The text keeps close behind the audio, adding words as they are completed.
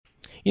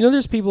You know,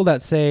 there's people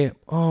that say,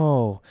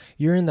 oh,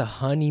 you're in the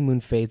honeymoon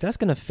phase. That's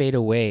going to fade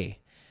away.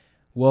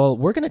 Well,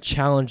 we're going to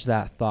challenge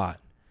that thought.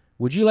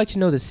 Would you like to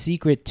know the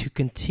secret to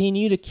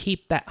continue to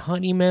keep that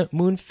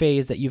honeymoon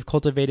phase that you've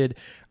cultivated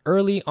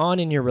early on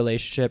in your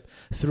relationship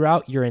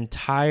throughout your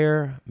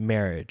entire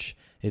marriage?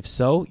 If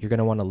so, you're going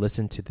to want to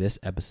listen to this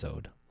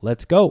episode.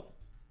 Let's go.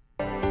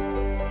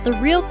 The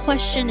real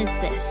question is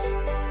this: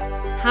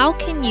 how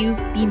can you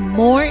be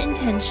more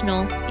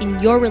intentional in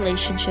your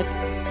relationship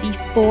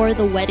before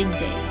the wedding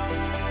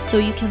day so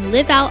you can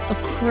live out a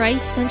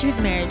Christ-centered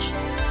marriage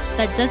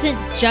that doesn't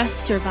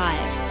just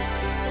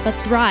survive, but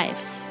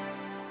thrives?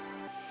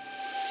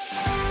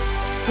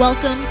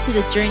 Welcome to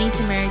the Journey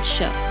to Marriage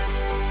show.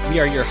 We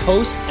are your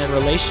hosts and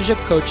relationship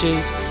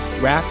coaches,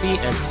 Rafi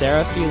and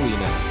Sarah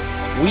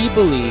Fiolina. We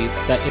believe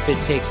that if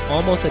it takes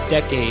almost a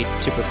decade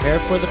to prepare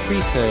for the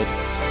priesthood,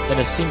 then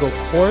a single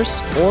course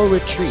or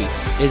retreat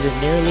isn't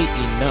nearly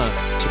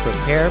enough to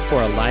prepare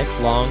for a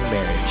lifelong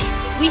marriage.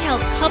 We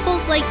help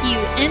couples like you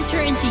enter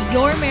into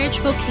your marriage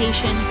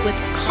vocation with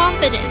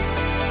confidence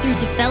through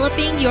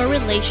developing your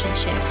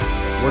relationship.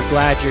 We're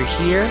glad you're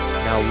here.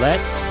 Now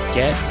let's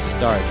get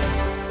started.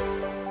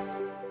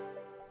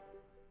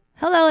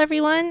 Hello,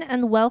 everyone,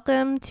 and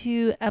welcome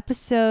to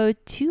episode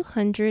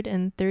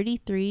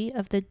 233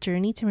 of the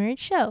Journey to Marriage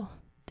show.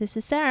 This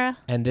is Sarah.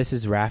 And this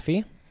is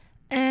Rafi.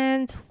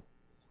 And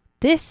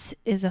this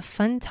is a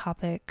fun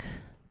topic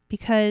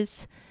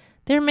because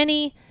there are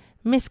many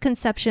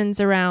misconceptions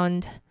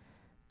around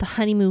the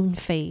honeymoon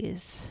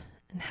phase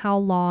and how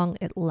long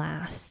it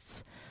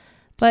lasts.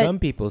 But some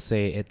people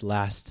say it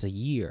lasts a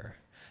year.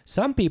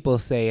 Some people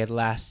say it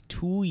lasts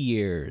 2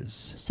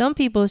 years. some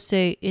people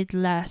say it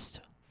lasts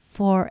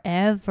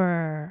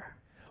forever.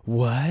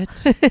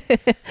 What?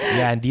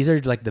 Yeah, and these are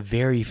like the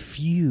very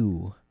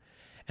few.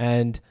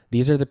 And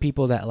these are the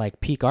people that like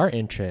pique our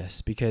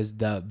interest because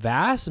the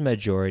vast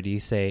majority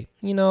say,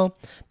 you know,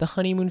 the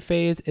honeymoon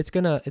phase, it's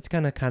gonna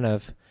kind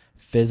of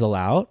fizzle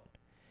out,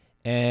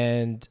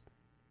 and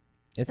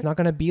it's not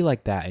gonna be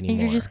like that anymore.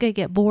 And you're just going to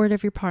get bored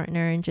of your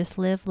partner and just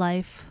live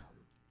life,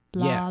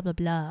 blah, Yeah. blah,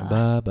 blah.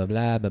 Blah blah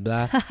blah blah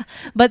blah.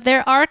 But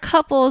there are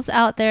couples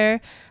out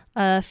there,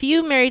 a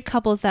few married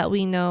couples that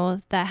we know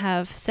that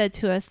have said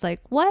to us like,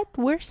 what?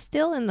 We're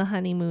still in the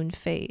honeymoon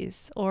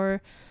phase,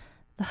 or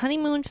the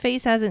honeymoon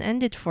phase hasn't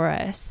ended for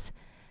us.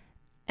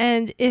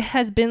 And it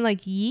has been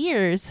like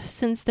years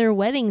since their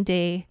wedding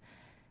day.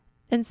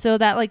 And so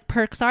that like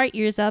perks our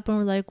ears up and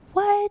we're like,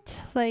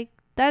 what? Like,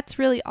 that's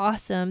really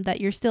awesome that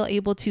you're still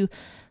able to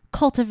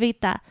cultivate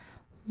that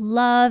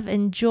love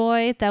and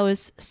joy that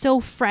was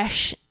so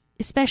fresh,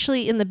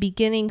 especially in the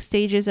beginning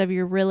stages of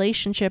your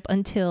relationship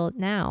until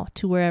now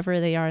to wherever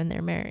they are in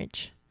their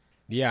marriage.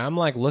 Yeah, I'm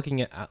like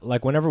looking at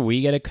like whenever we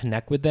get to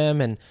connect with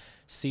them and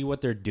see what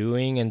they're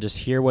doing and just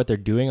hear what they're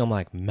doing, I'm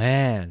like,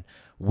 man,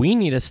 we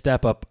need to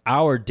step up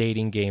our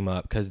dating game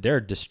up because they're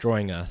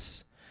destroying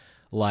us.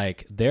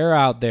 Like, they're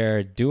out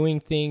there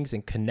doing things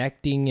and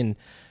connecting and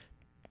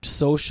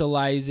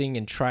socializing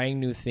and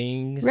trying new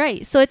things.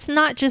 Right. So it's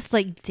not just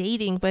like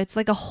dating, but it's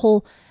like a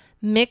whole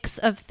mix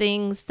of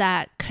things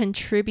that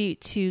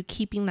contribute to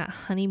keeping that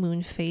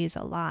honeymoon phase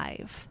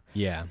alive.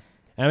 Yeah.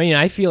 I mean,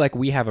 I feel like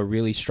we have a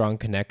really strong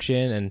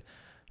connection and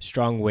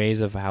strong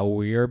ways of how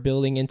we're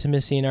building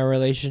intimacy in our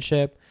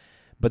relationship.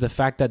 But the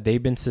fact that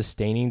they've been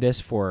sustaining this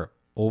for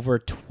over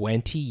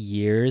 20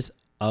 years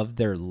of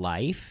their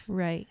life,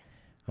 Right.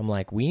 I'm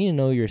like, we need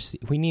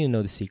to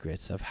know the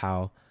secrets of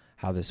how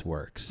this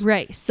works.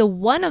 Right. So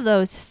one of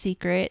those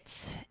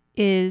secrets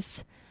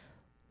is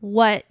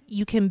what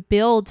you can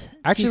build.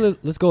 Actually,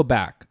 let's go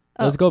back.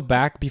 Oh. Let's go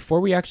back before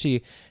we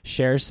actually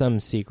share some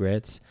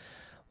secrets.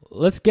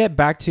 Let's get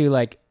back to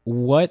like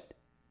what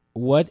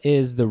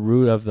is the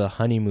root of the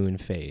honeymoon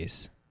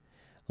phase?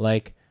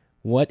 Like,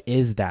 what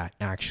is that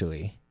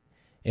actually?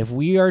 If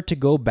we are to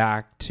go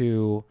back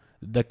to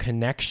the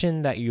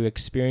connection that you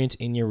experience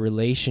in your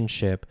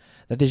relationship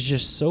that is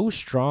just so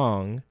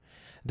strong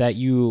that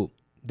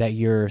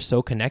you're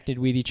so connected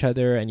with each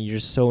other and you're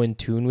just so in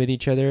tune with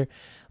each other,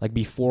 like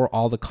before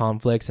all the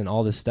conflicts and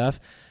all this stuff,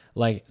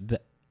 like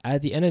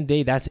at the end of the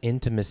day, that's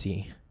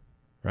intimacy,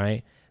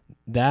 right?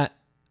 That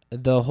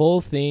the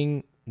whole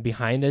thing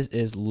behind this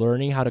is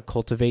learning how to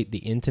cultivate the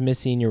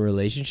intimacy in your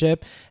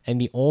relationship.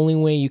 And the only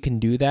way you can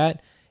do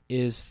that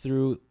is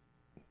through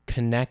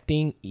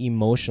connecting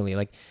emotionally.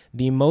 Like,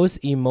 the most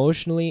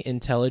emotionally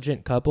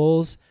intelligent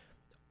couples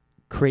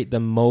create the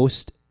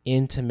most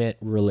intimate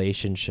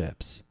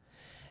relationships.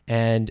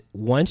 And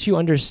once you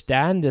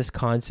understand this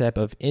concept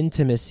of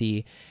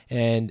intimacy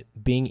and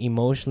being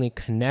emotionally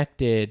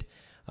connected,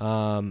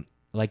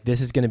 like,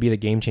 this is going to be the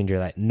game changer.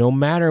 That no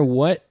matter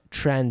what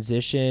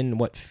transition,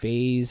 what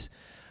phase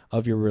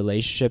of your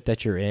relationship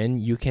that you're in,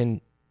 you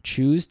can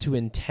choose to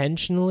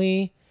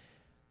intentionally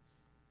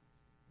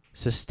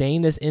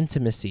sustain this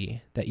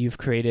intimacy that you've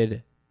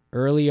created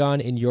early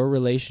on in your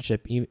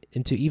relationship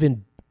into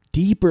even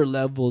deeper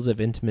levels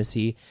of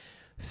intimacy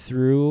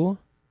through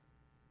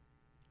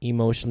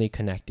emotionally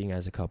connecting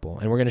as a couple.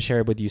 And we're going to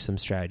share with you some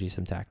strategies,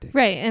 some tactics.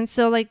 Right. And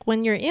so like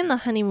when you're in the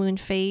honeymoon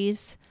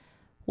phase,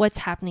 what's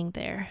happening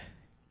there?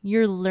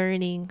 You're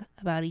learning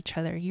about each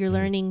other. You're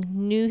learning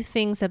new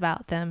things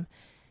about them.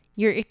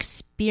 You're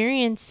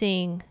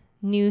experiencing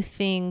new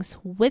things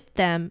with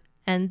them.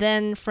 And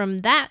then from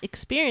that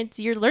experience,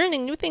 you're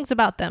learning new things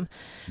about them.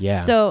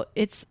 Yeah. So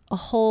it's a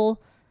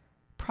whole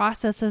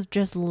process of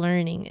just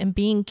learning and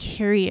being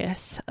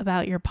curious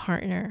about your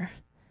partner.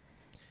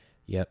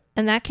 Yep.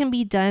 And that can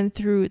be done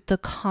through the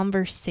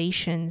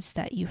conversations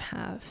that you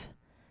have.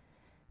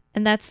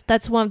 And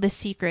that's one of the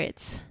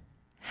secrets.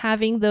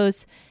 Having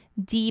those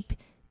deep,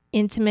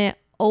 intimate,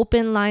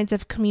 open lines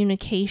of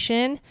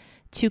communication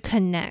to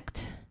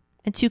connect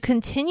and to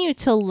continue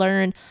to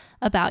learn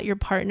about your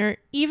partner.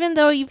 Even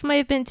though you might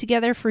have been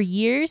together for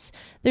years,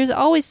 there's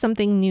always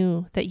something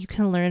new that you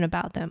can learn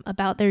about them,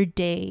 about their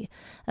day,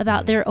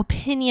 about their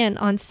opinion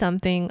on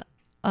something,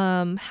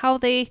 how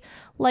they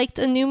liked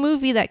a new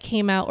movie that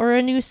came out or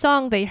a new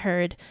song they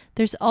heard.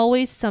 There's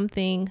always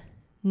something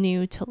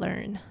new to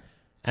learn.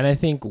 And I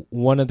think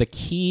one of the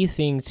key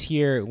things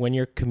here when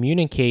you're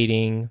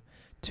communicating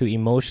to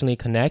emotionally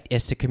connect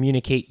is to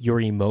communicate your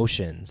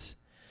emotions.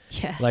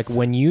 Yes. Like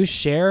when you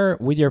share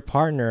with your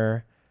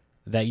partner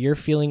that you're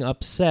feeling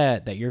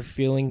upset, that you're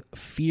feeling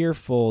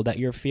fearful, that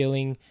you're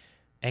feeling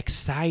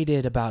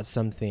excited about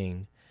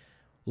something,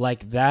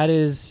 like that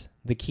is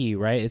the key,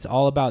 right? It's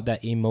all about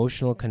that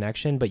emotional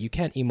connection, but you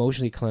can't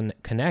emotionally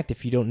connect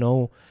if you don't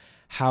know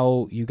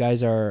how you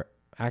guys are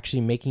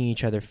actually making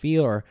each other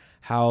feel or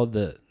how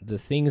the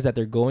things that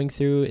they're going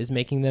through is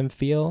making them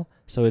feel.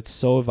 So it's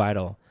so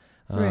vital.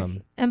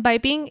 Right. And by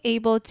being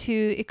able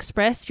to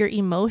express your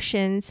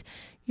emotions,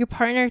 your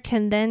partner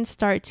can then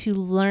start to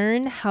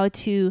learn how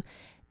to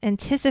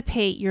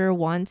anticipate your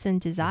wants and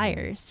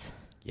desires.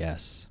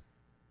 Yes.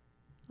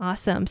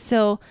 Awesome.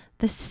 So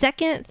the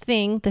second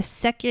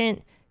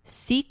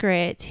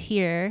secret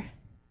here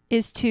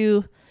is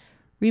to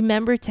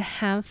remember to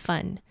have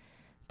fun,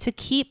 to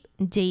keep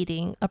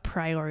dating a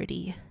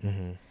priority.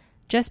 Mm-hmm.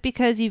 Just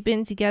because you've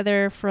been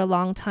together for a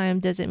long time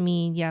doesn't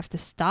mean you have to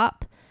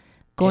stop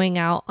going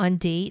out on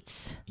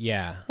dates.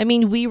 Yeah. I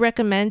mean, we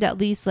recommend at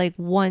least like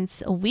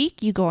once a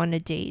week you go on a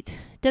date.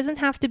 It doesn't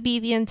have to be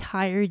the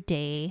entire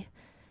day.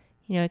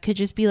 You know, it could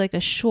just be like a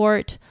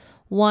short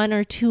 1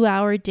 or 2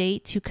 hour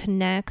date to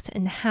connect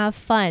and have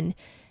fun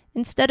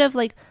instead of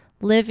like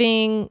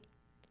living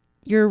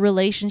your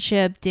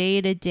relationship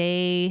day to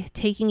day,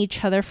 taking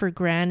each other for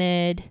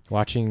granted.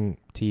 Watching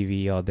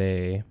TV all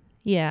day.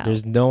 Yeah.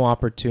 There's no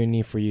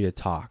opportunity for you to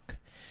talk.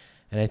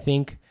 And I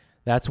think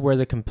that's where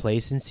the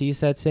complacency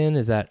sets in,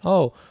 is that,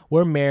 oh,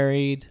 we're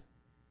married.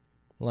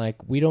 Like,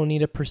 we don't need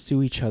to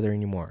pursue each other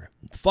anymore.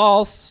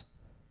 False.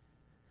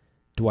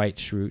 Dwight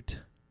Schrute.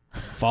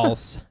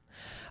 False.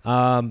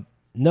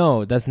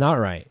 No, that's not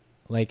right.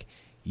 Like,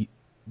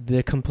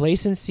 the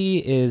complacency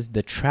is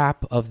the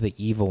trap of the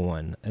evil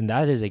one. And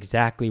that is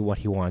exactly what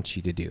he wants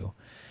you to do.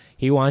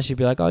 He wants you to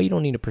be like, oh, you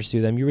don't need to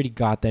pursue them. You already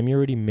got them. You're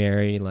already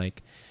married.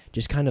 Like,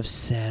 just kind of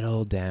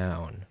settle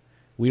down.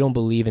 We don't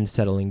believe in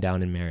settling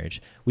down in marriage.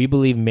 We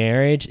believe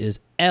marriage is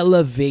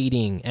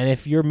elevating. And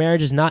if your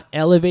marriage is not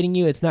elevating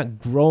you, it's not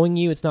growing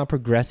you, it's not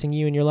progressing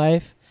you in your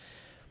life,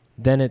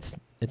 then it's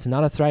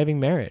not a thriving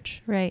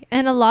marriage. Right.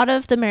 And a lot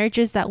of the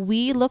marriages that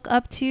we look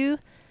up to,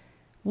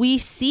 we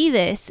see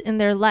this in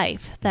their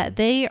life, that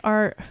they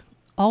are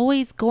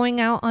always going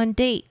out on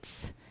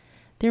dates.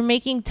 They're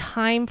making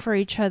time for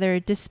each other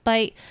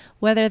despite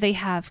whether they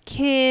have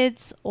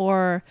kids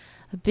or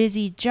a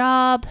busy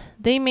job.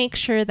 They make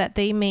sure that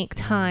they make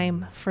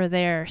time for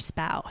their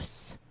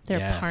spouse,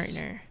 their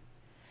partner.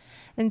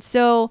 And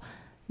so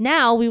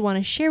now we want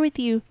to share with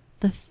you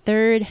the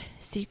third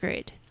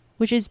secret,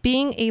 which is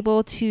being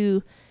able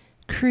to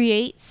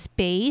create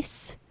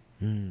space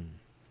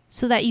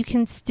so that you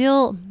can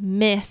still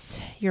miss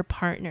your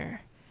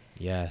partner.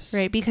 Yes.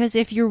 Right? Because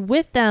if you're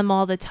with them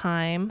all the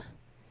time,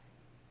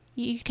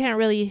 you can't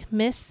really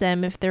miss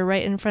them if they're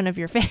right in front of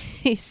your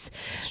face.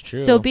 It's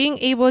true. So being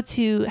able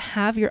to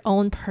have your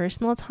own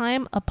personal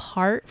time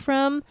apart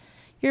from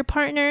your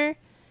partner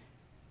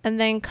and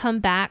then come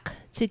back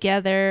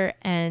together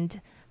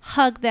and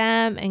hug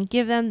them and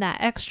give them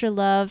that extra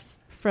love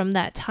from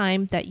that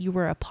time that you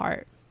were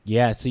apart.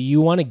 Yeah, so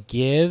you want to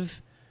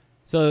give.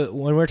 So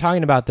when we're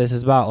talking about this,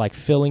 it's about like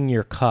filling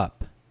your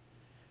cup,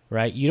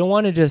 right? You don't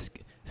want to just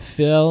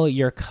fill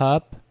your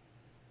cup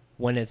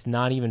when it's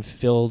not even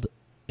filled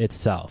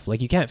itself.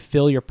 Like, you can't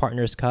fill your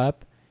partner's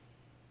cup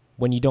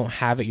when you don't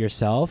have it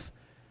yourself.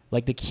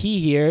 Like, the key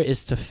here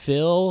is to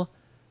fill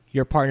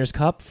your partner's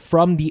cup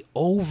from the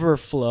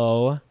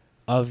overflow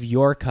of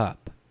your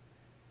cup.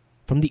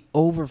 From the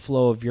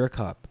overflow of your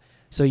cup.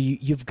 So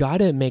you've got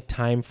to make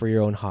time for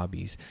your own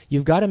hobbies.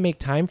 You've got to make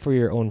time for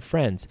your own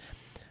friends.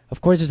 Of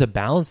course, there's a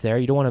balance there.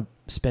 You don't want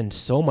to spend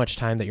so much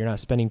time that you're not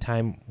spending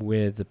time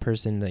with the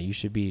person that you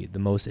should be the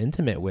most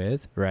intimate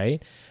with,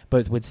 right?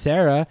 But with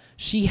Sarah,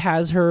 she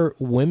has her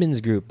women's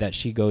group that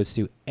she goes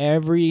to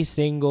every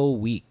single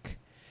week,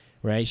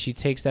 right? She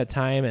takes that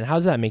time. And how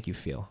does that make you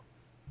feel?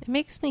 It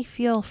makes me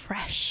feel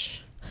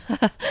fresh.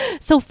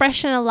 So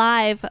fresh and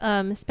alive,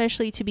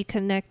 especially to be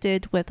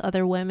connected with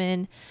other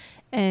women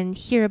and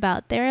hear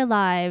about their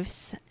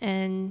lives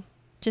and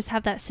just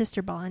have that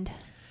sister bond.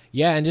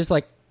 Yeah, and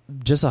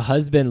just a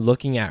husband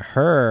looking at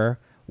her,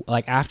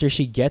 like after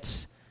she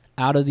gets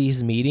out of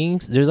these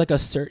meetings, there's like a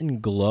certain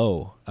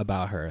glow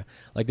about her.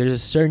 Like there's a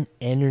certain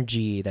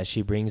energy that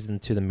she brings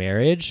into the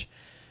marriage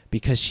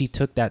because she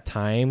took that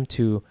time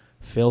to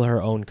fill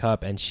her own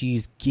cup and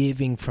she's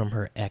giving from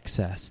her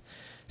excess.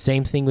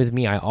 Same thing with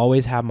me. I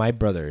always have my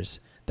brothers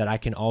that I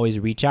can always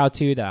reach out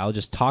to, that I'll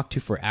just talk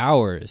to for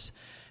hours.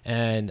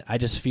 And I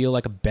just feel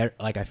like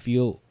I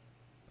feel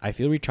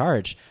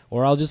recharged.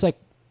 Or I'll just like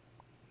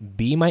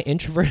be my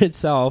introverted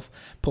self,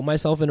 put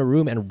myself in a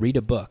room and read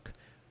a book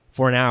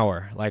for an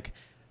hour. Like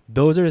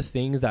those are the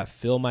things that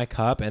fill my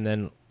cup. And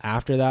then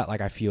after that,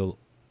 like I feel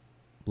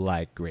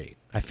like great.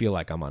 I feel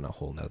like I'm on a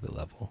whole nother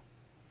level.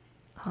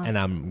 Awesome. And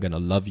I'm going to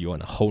love you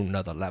on a whole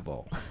nother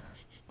level.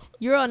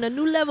 You're on a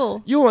new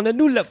level. You're on a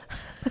new level.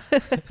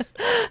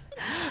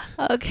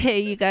 Okay,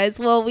 you guys.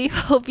 Well, we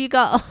hope you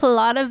got a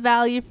lot of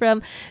value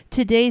from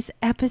today's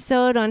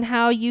episode on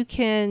how you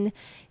can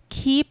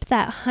keep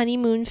that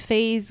honeymoon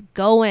phase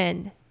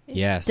going.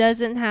 Yes. It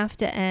doesn't have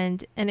to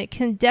end. And it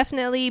can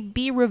definitely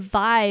be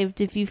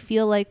revived if you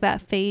feel like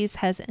that phase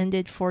has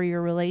ended for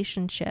your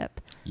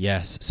relationship.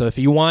 Yes. So if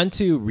you want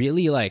to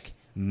really like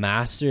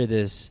master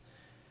this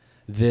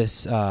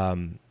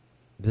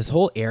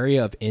whole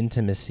area of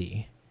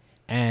intimacy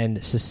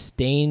and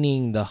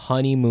sustaining the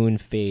honeymoon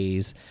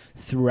phase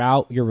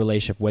throughout your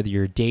relationship, whether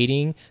you're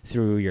dating,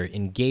 through your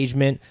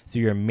engagement,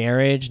 through your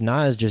marriage,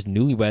 not as just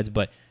newlyweds,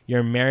 but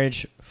your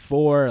marriage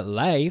for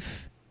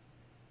life,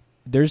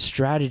 there's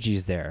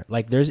strategies there.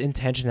 Like there's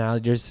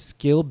intentionality, there's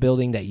skill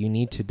building that you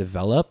need to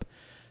develop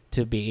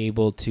to be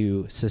able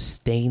to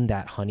sustain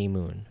that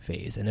honeymoon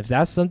phase. And if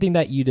that's something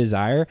that you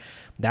desire,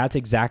 that's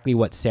exactly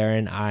what Sarah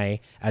and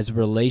I as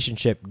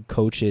relationship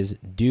coaches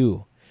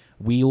do.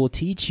 We will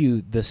teach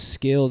you the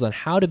skills on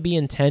how to be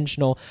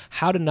intentional,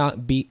 how to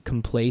not be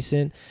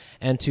complacent,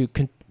 and to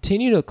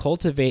continue to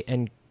cultivate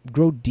and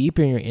grow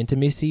deeper in your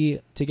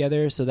intimacy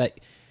together so that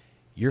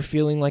you're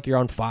feeling like you're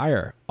on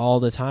fire all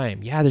the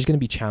time. Yeah, there's going to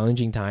be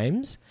challenging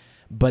times,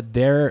 but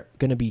they're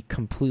going to be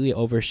completely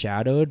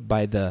overshadowed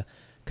by the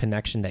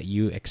connection that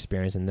you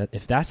experience. And that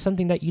if that's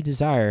something that you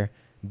desire,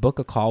 book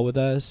a call with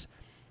us.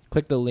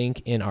 Click the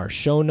link in our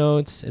show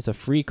notes. It's a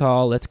free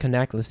call. Let's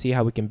connect. Let's see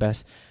how we can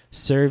best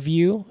serve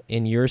you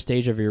in your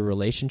stage of your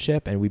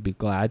relationship, and we'd be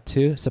glad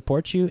to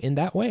support you in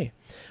that way.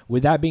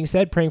 With that being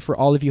said, praying for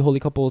all of you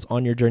holy couples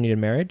on your journey to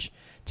marriage.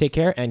 Take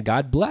care and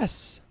God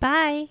bless.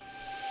 Bye.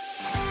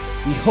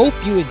 We hope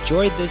you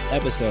enjoyed this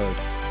episode.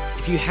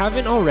 If you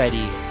haven't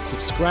already,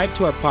 subscribe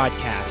to our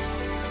podcast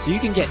so you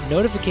can get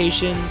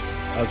notifications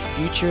of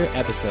future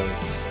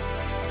episodes.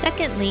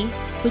 Secondly,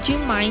 would you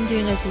mind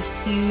doing us a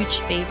huge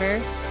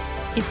favor?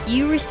 If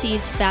you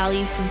received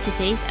value from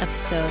today's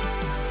episode,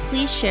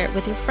 please share it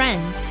with your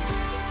friends.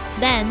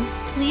 Then,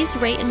 please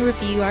rate and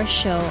review our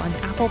show on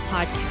Apple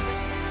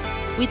Podcasts.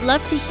 We'd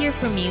love to hear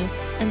from you,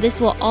 and this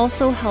will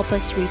also help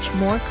us reach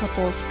more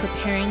couples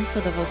preparing for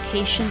the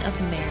vocation of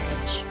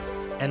marriage.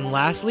 And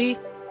lastly,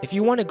 if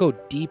you want to go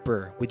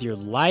deeper with your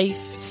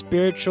life,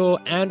 spiritual,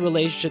 and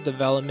relationship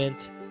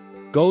development,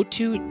 go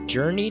to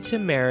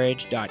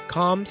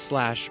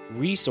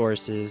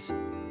journeytomarriage.com/resources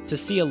to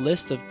see a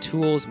list of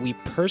tools we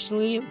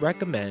personally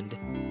recommend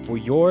for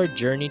your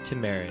journey to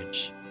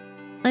marriage.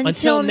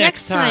 Until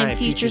next time,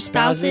 future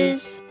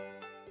spouses.